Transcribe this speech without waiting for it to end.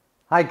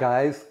Hi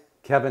guys,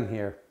 Kevin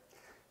here.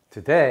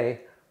 Today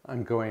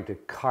I'm going to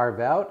carve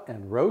out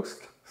and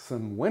roast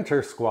some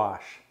winter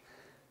squash.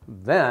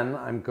 Then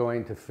I'm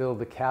going to fill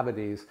the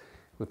cavities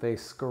with a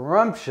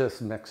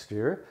scrumptious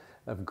mixture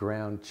of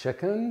ground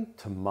chicken,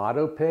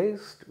 tomato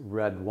paste,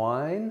 red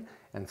wine,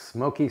 and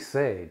smoky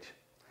sage.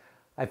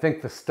 I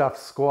think the stuffed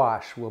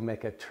squash will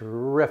make a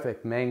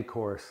terrific main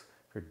course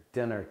for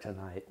dinner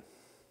tonight.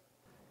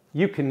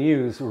 You can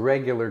use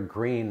regular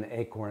green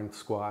acorn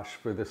squash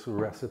for this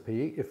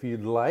recipe if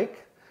you'd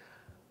like.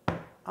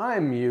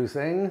 I'm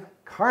using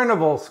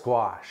carnival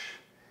squash.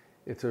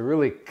 It's a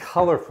really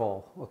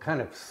colorful, well,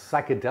 kind of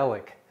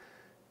psychedelic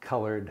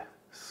colored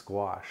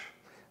squash.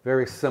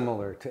 Very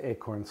similar to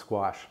acorn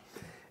squash.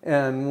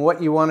 And what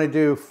you want to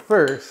do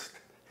first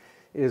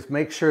is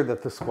make sure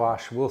that the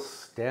squash will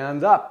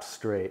stand up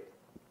straight.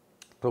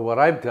 So what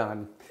I've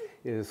done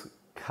is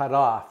cut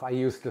off, I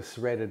used a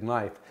serrated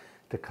knife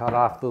to cut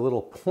off the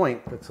little point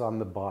that's on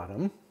the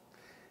bottom.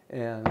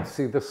 And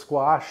see the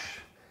squash,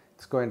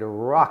 it's going to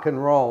rock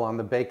and roll on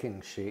the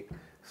baking sheet.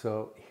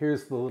 So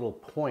here's the little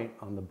point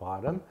on the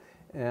bottom,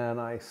 and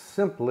I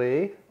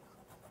simply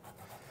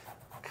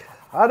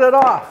cut it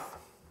off.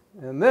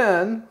 And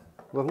then,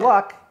 with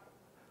luck,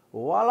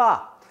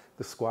 voila,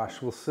 the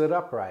squash will sit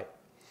upright.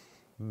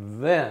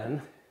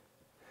 Then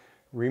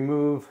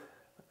remove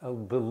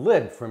the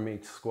lid from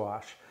each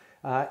squash,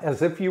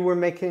 as if you were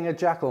making a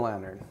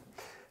jack-o'-lantern.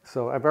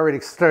 So I've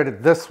already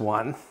started this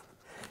one,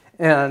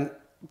 and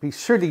be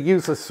sure to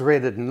use a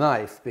serrated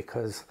knife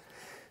because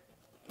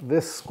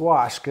this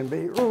squash can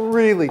be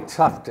really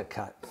tough to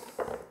cut.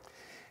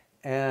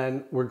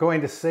 And we're going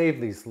to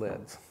save these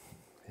lids.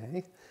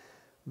 Okay?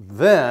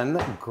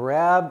 Then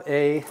grab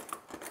a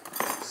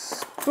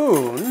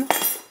spoon,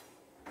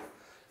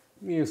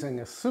 I'm using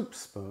a soup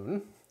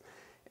spoon,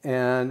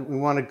 and we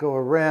want to go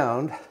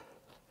around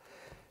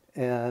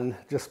and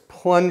just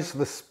plunge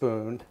the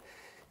spoon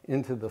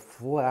into the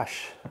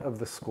flesh of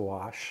the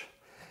squash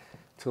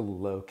to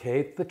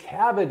locate the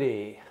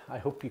cavity. I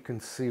hope you can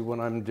see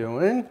what I'm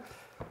doing.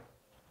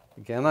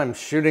 Again, I'm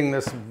shooting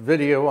this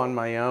video on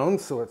my own,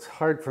 so it's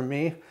hard for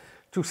me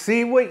to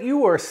see what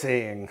you are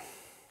seeing.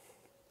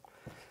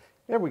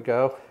 There we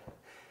go.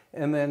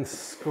 And then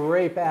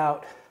scrape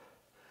out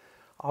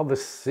all the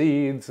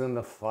seeds and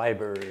the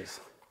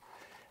fibers.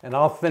 And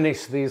I'll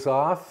finish these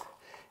off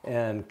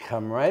and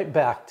come right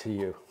back to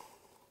you.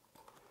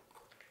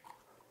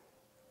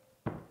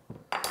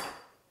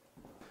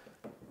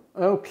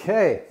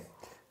 Okay,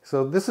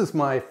 so this is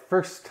my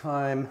first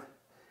time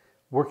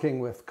working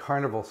with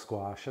carnival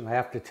squash, and I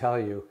have to tell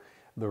you,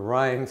 the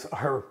rinds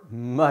are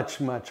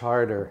much, much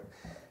harder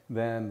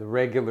than the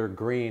regular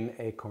green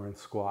acorn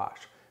squash.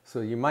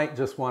 So you might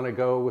just want to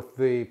go with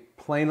the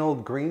plain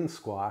old green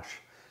squash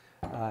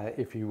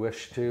if you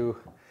wish to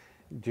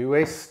do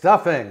a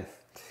stuffing.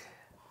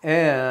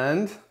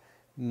 And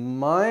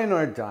mine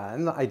are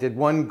done. I did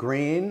one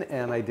green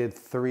and I did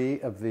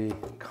 3 of the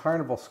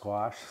carnival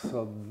squash.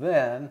 So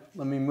then,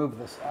 let me move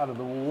this out of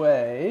the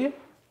way.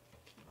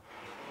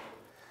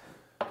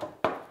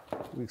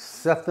 We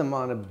set them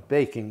on a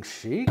baking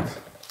sheet.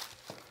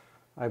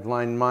 I've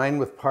lined mine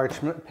with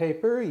parchment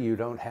paper. You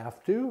don't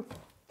have to.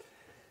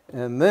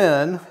 And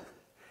then,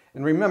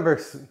 and remember,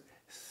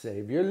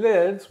 save your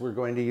lids. We're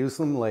going to use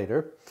them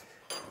later.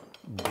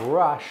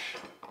 Brush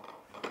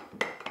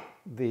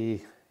the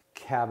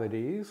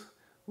cavities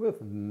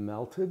with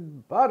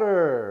melted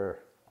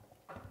butter.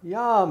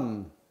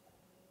 Yum!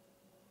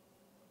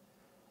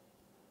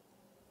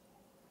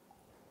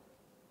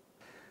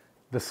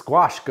 The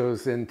squash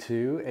goes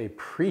into a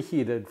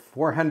preheated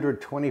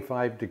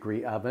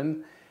 425-degree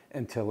oven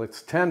until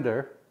it's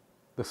tender.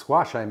 The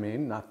squash, I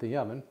mean, not the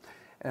oven.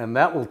 And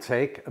that will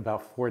take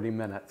about 40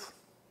 minutes.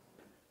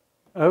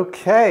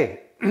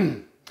 Okay,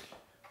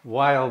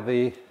 while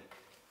the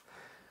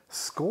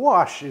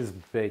squash is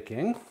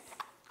baking,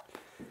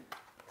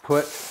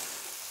 put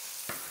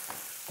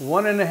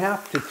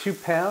 1.5 to 2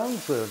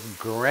 pounds of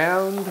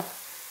ground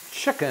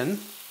chicken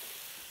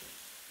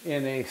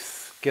in a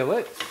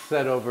skillet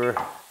set over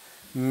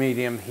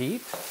medium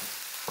heat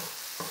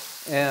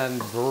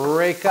and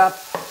break up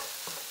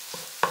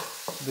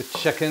the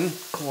chicken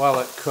while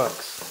it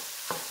cooks.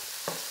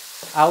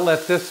 I'll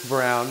let this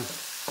brown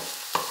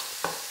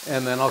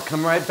and then I'll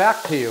come right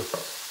back to you.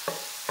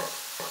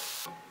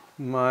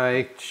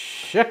 My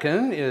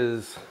chicken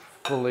is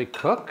fully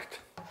cooked.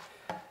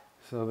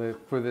 So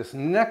for this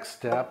next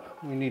step,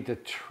 we need to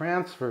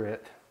transfer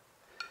it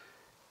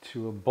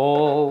to a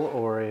bowl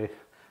or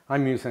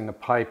I'm using a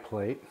pie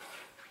plate.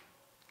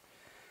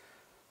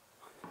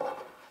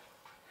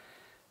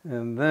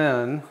 And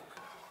then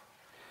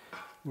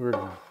we're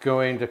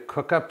going to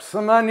cook up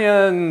some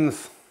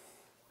onions.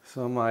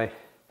 So my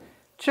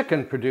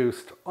chicken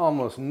produced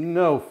almost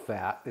no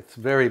fat. It's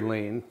very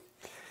lean.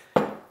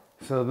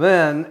 So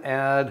then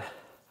add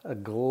a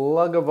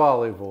glug of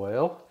olive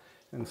oil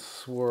and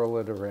swirl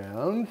it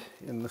around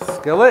in the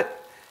skillet.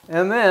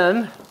 And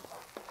then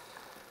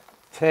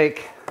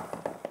take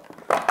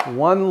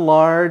 1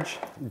 large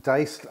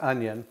diced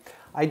onion.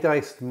 I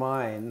diced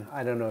mine,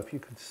 I don't know if you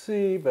could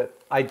see, but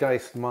I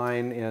diced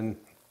mine in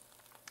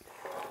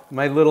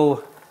my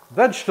little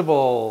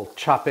vegetable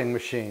chopping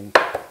machine.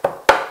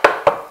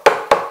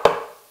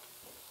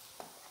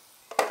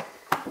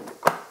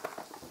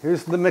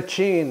 Here's the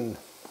machine.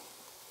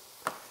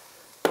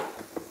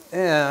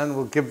 And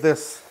we'll give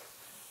this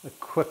a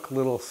quick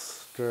little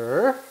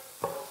stir,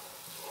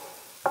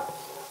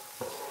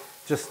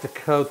 just to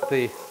coat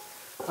the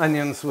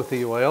onions with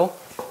the oil.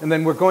 And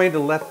then we're going to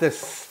let this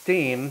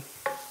steam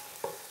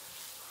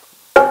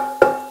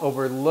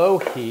over low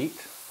heat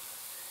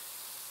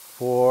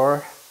for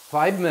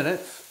 5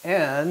 minutes.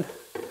 And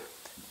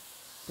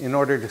in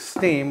order to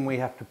steam, we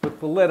have to put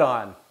the lid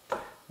on.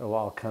 So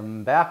I'll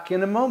come back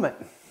in a moment.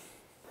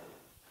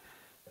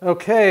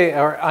 Okay,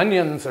 our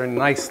onions are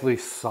nicely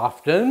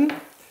softened.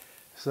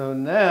 So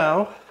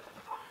now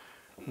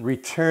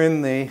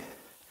return the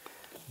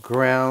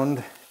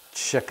ground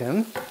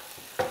chicken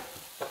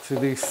to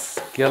the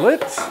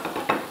skillet.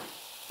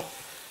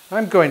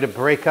 I'm going to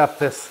break up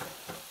this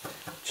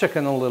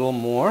chicken a little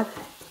more,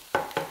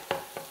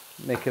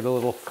 make it a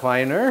little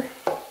finer.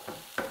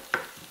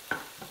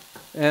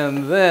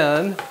 And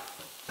then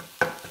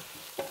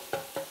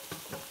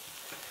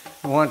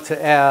I want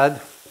to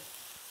add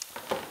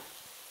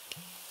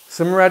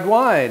some red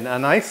wine, a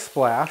nice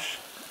splash,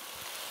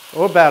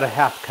 about a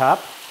half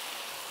cup.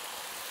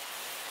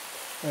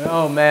 And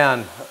oh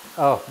man,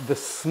 oh, the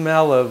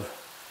smell of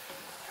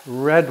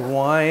red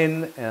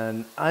wine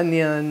and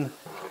onion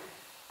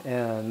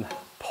and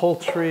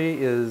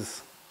poultry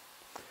is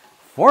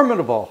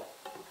formidable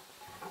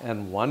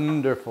and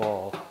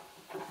wonderful.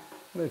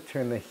 I'm going to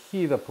turn the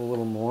heat up a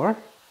little more.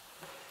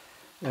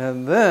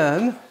 And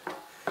then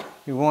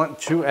you want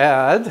to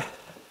add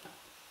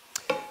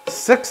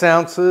 6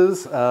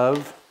 ounces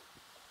of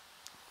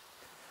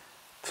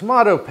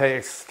tomato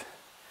paste.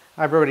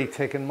 I've already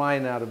taken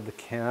mine out of the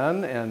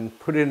can and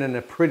put it in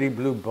a pretty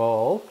blue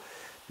bowl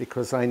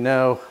because I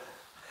know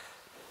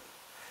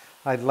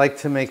I'd like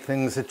to make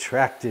things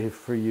attractive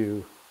for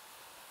you.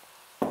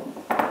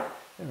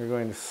 And we're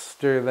going to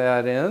stir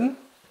that in.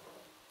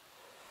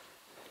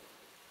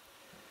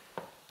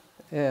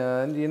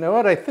 And you know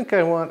what? I think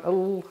I want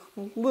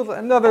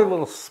another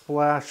little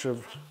splash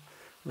of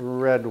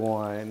red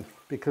wine,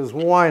 because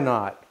why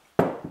not?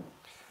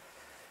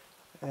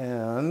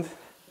 And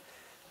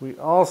we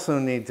also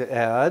need to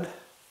add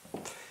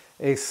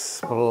a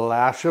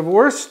splash of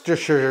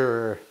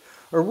Worcestershire,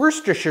 or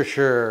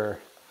Worcestershire.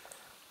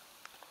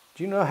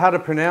 Do you know how to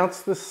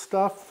pronounce this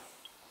stuff?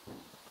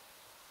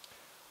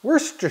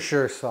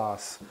 Worcestershire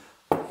sauce.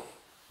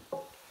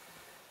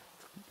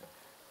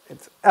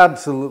 It's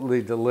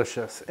absolutely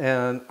delicious,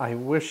 and I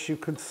wish you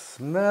could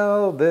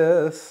smell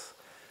this.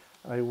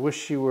 I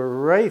wish you were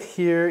right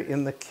here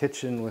in the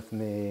kitchen with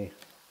me.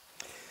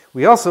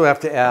 We also have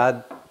to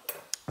add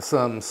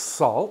some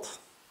salt,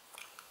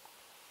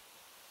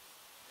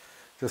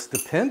 just a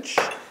pinch,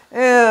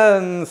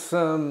 and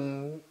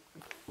some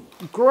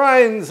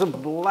grinds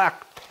of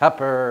black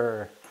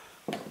pepper.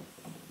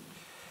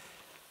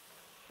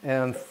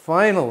 And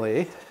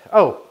finally,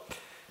 oh,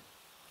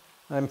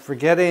 I'm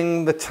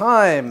forgetting the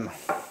thyme.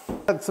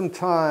 Add some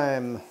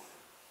thyme,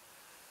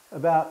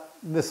 about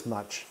this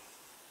much.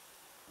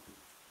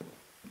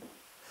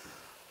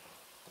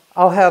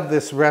 I'll have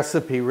this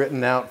recipe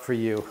written out for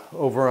you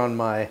over on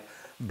my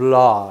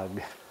blog.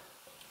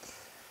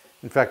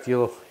 In fact,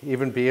 you'll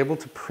even be able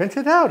to print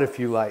it out if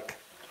you like.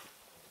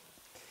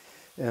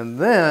 And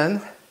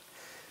then,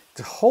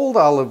 to hold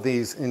all of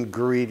these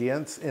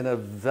ingredients in a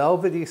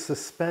velvety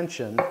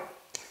suspension,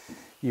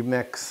 you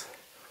mix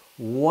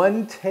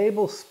 1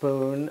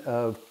 tablespoon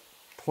of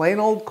plain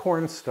old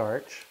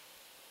cornstarch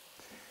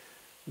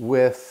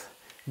with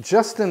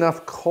just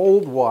enough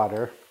cold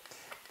water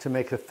to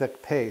make a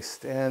thick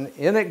paste. And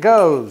in it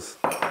goes.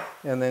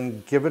 And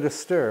then give it a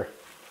stir.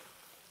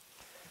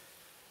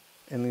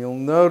 And you'll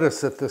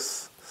notice that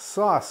this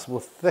sauce will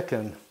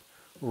thicken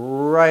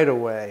right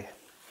away.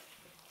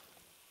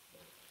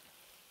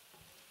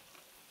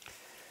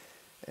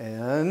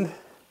 And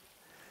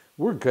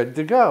we're good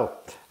to go.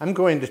 I'm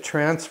going to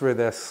transfer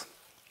this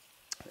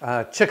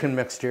chicken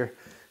mixture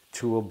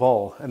to a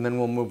bowl, and then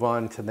we'll move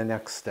on to the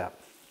next step.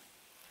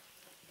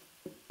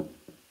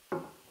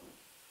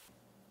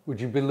 Would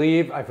you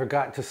believe I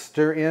forgot to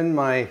stir in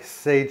my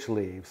sage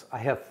leaves? I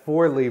have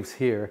 4 leaves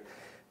here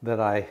that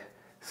I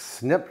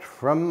snipped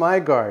from my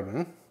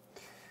garden.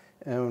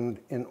 And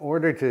in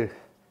order to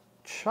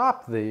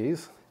chop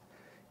these,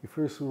 you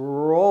first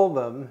roll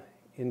them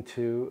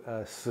into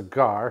a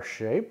cigar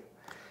shape,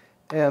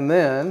 and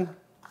then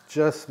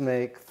just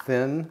make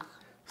thin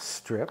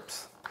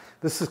strips.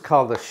 This is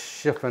called a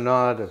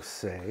chiffonade of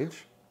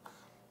sage.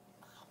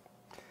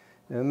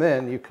 And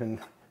then you can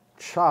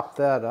chop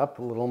that up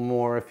a little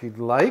more if you'd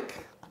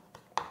like.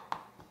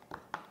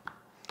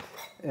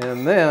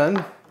 And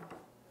then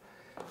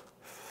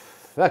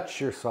fetch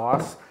your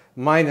sauce.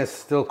 Mine is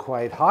still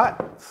quite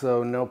hot,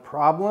 so no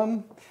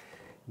problem.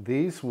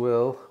 These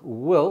will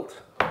wilt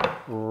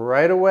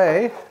right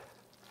away.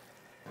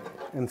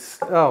 And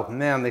oh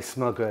man, they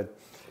smell good.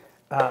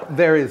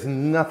 There is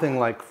nothing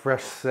like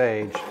fresh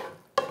sage.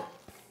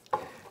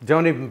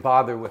 Don't even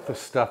bother with the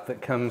stuff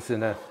that comes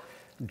in a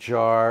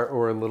jar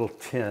or a little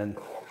tin.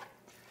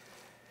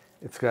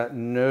 It's got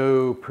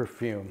no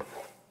perfume.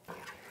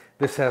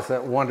 This has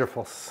that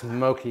wonderful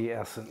smoky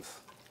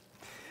essence.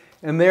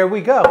 And there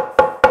we go.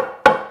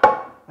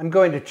 I'm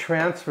going to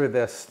transfer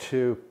this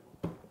to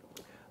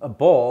a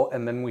bowl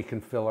and then we can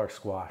fill our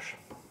squash.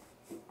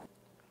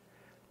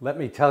 Let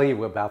me tell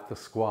you about the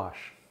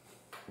squash.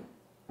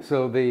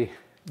 So the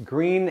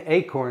green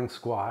acorn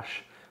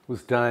squash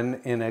was done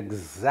in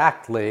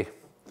exactly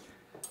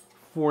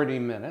 40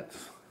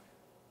 minutes.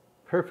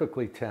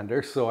 Perfectly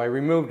tender, so I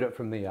removed it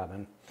from the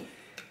oven.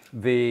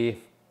 The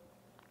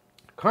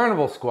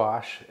carnival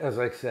squash, as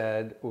I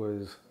said,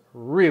 was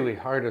really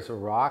hard as a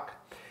rock.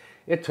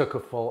 It took a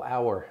full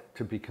hour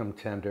to become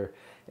tender.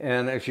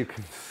 And as you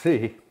can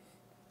see,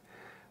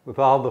 with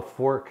all the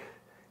fork,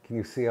 can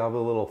you see all the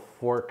little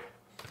fork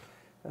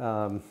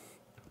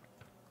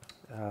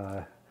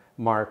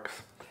marks?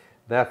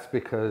 That's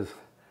because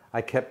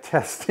I kept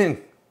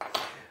testing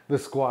the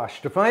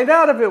squash to find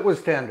out if it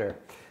was tender.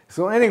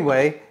 So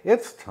anyway,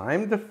 it's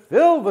time to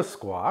fill the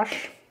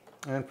squash.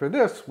 And for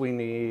this, we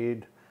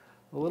need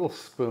a little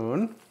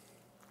spoon.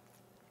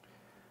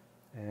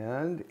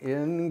 And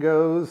in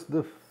goes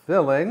the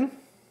filling.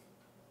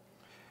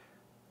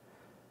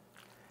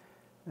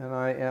 And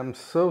I am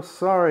so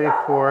sorry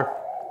for,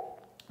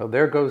 oh,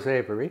 there goes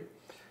Avery.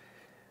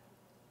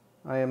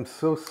 I am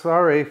so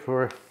sorry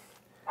for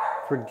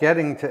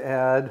forgetting to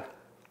add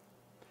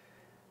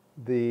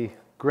the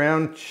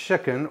ground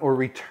chicken, or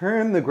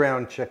return the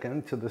ground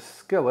chicken to the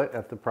skillet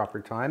at the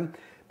proper time,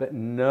 but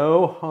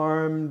no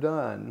harm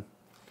done.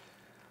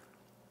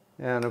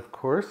 And of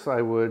course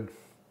I would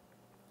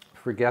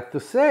forget the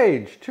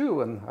sage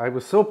too, and I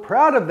was so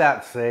proud of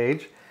that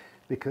sage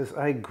because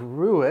I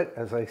grew it,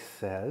 as I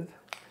said,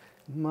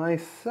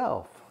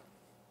 myself.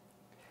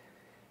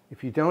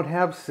 If you don't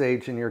have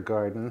sage in your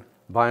garden,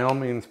 by all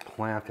means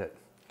plant it.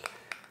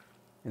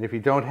 And if you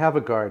don't have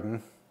a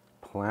garden,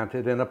 plant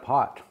it in a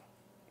pot.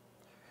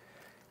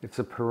 It's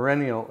a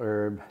perennial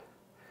herb,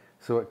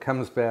 so it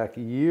comes back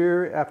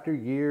year after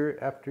year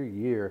after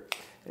year,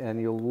 and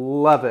you'll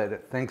love it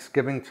at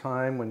Thanksgiving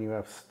time when you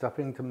have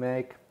stuffing to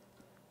make,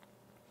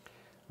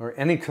 or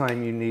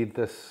anytime you need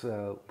this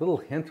little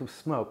hint of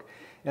smoke.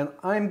 And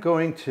I'm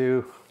going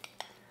to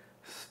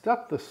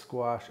stuff the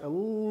squash a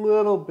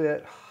little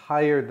bit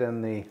higher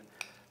than the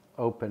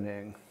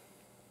opening,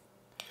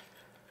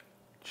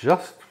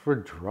 just for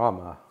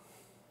drama.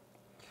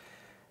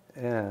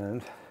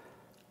 And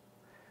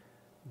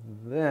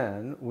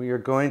then we are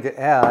going to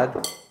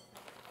add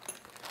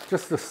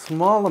just a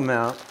small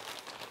amount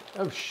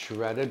of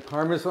shredded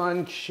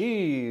Parmesan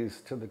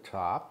cheese to the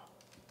top,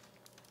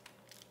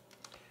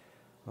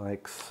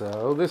 like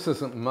so. This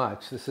isn't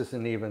much. This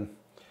isn't even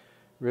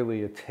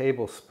really a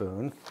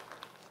tablespoon.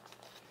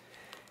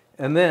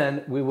 And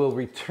then we will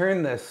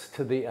return this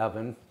to the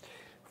oven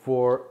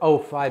for,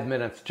 5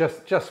 minutes,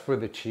 just for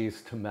the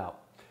cheese to melt.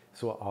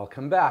 So I'll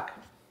come back.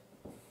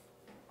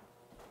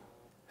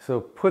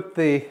 So put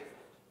the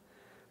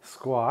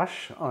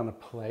squash on a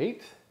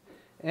plate,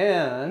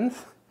 and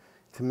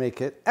to make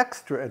it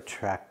extra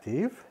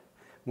attractive,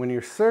 when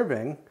you're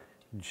serving,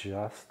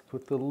 just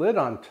put the lid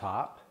on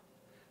top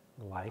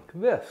like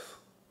this.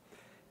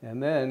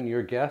 And then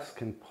your guests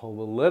can pull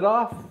the lid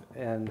off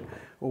and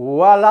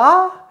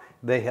voila,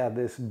 they have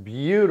this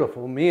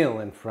beautiful meal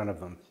in front of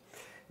them.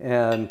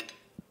 And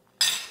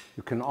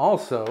you can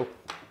also,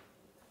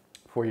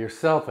 for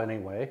yourself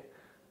anyway,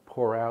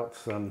 pour out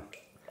some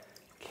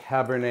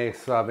Cabernet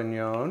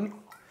Sauvignon,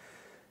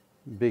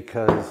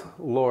 because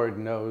Lord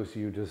knows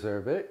you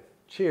deserve it.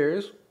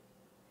 Cheers.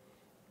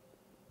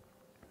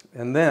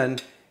 And then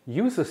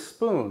use a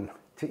spoon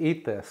to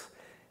eat this.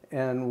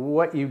 And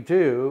what you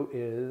do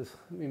is,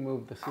 let me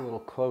move this a little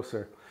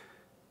closer,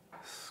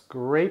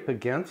 scrape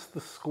against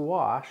the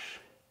squash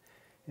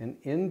and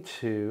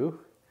into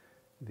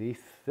the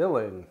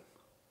filling.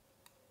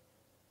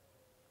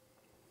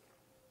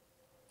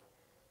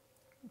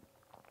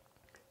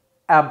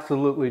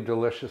 Absolutely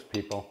delicious,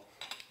 people.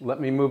 Let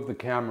me move the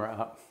camera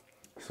up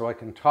so I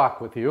can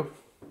talk with you.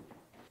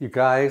 You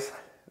guys,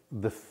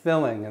 the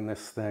filling in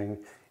this thing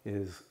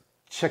is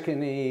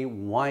chickeny,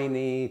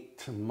 winey,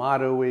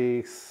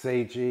 tomatoey,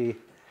 sagey.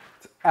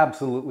 It's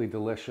absolutely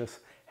delicious.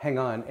 Hang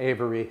on,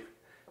 Avery.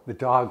 The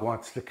dog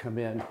wants to come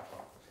in.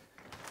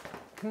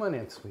 Come on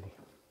in, sweetie.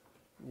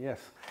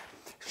 Yes.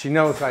 She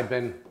knows I've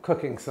been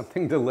cooking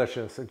something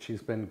delicious and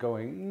she's been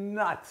going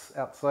nuts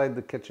outside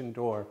the kitchen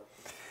door.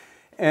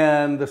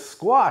 And the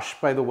squash,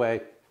 by the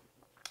way,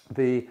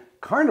 the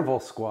carnival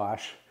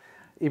squash,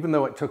 even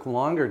though it took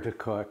longer to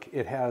cook,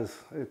 it has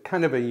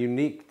kind of a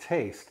unique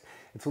taste.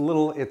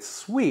 It's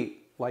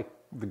sweet like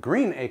the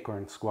green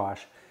acorn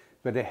squash,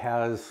 but it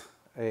has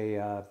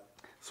a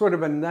sort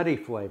of a nutty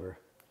flavor.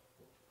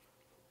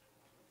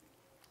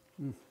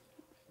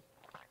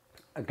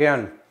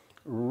 Again,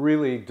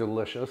 really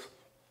delicious.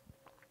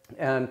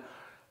 And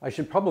I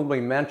should probably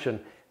mention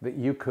that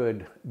you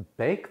could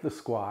bake the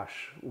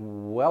squash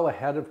well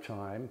ahead of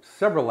time,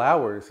 several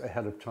hours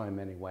ahead of time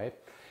anyway.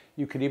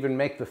 You could even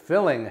make the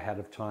filling ahead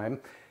of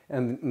time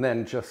and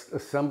then just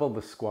assemble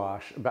the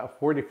squash about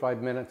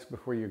 45 minutes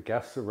before your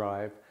guests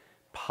arrive,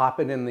 pop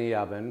it in the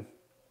oven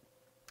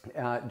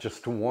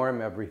just to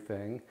warm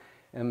everything,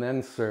 and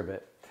then serve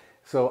it.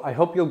 So I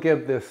hope you'll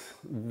give this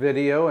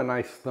video a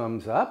nice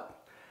thumbs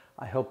up.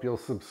 I hope you'll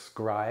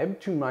subscribe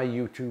to my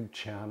YouTube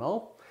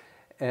channel.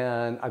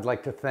 And I'd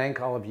like to thank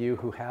all of you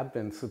who have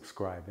been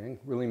subscribing. It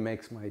really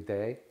makes my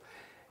day.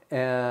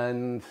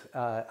 And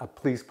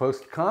please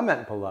post a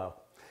comment below.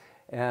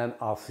 And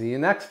I'll see you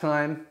next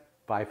time.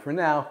 Bye for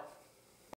now.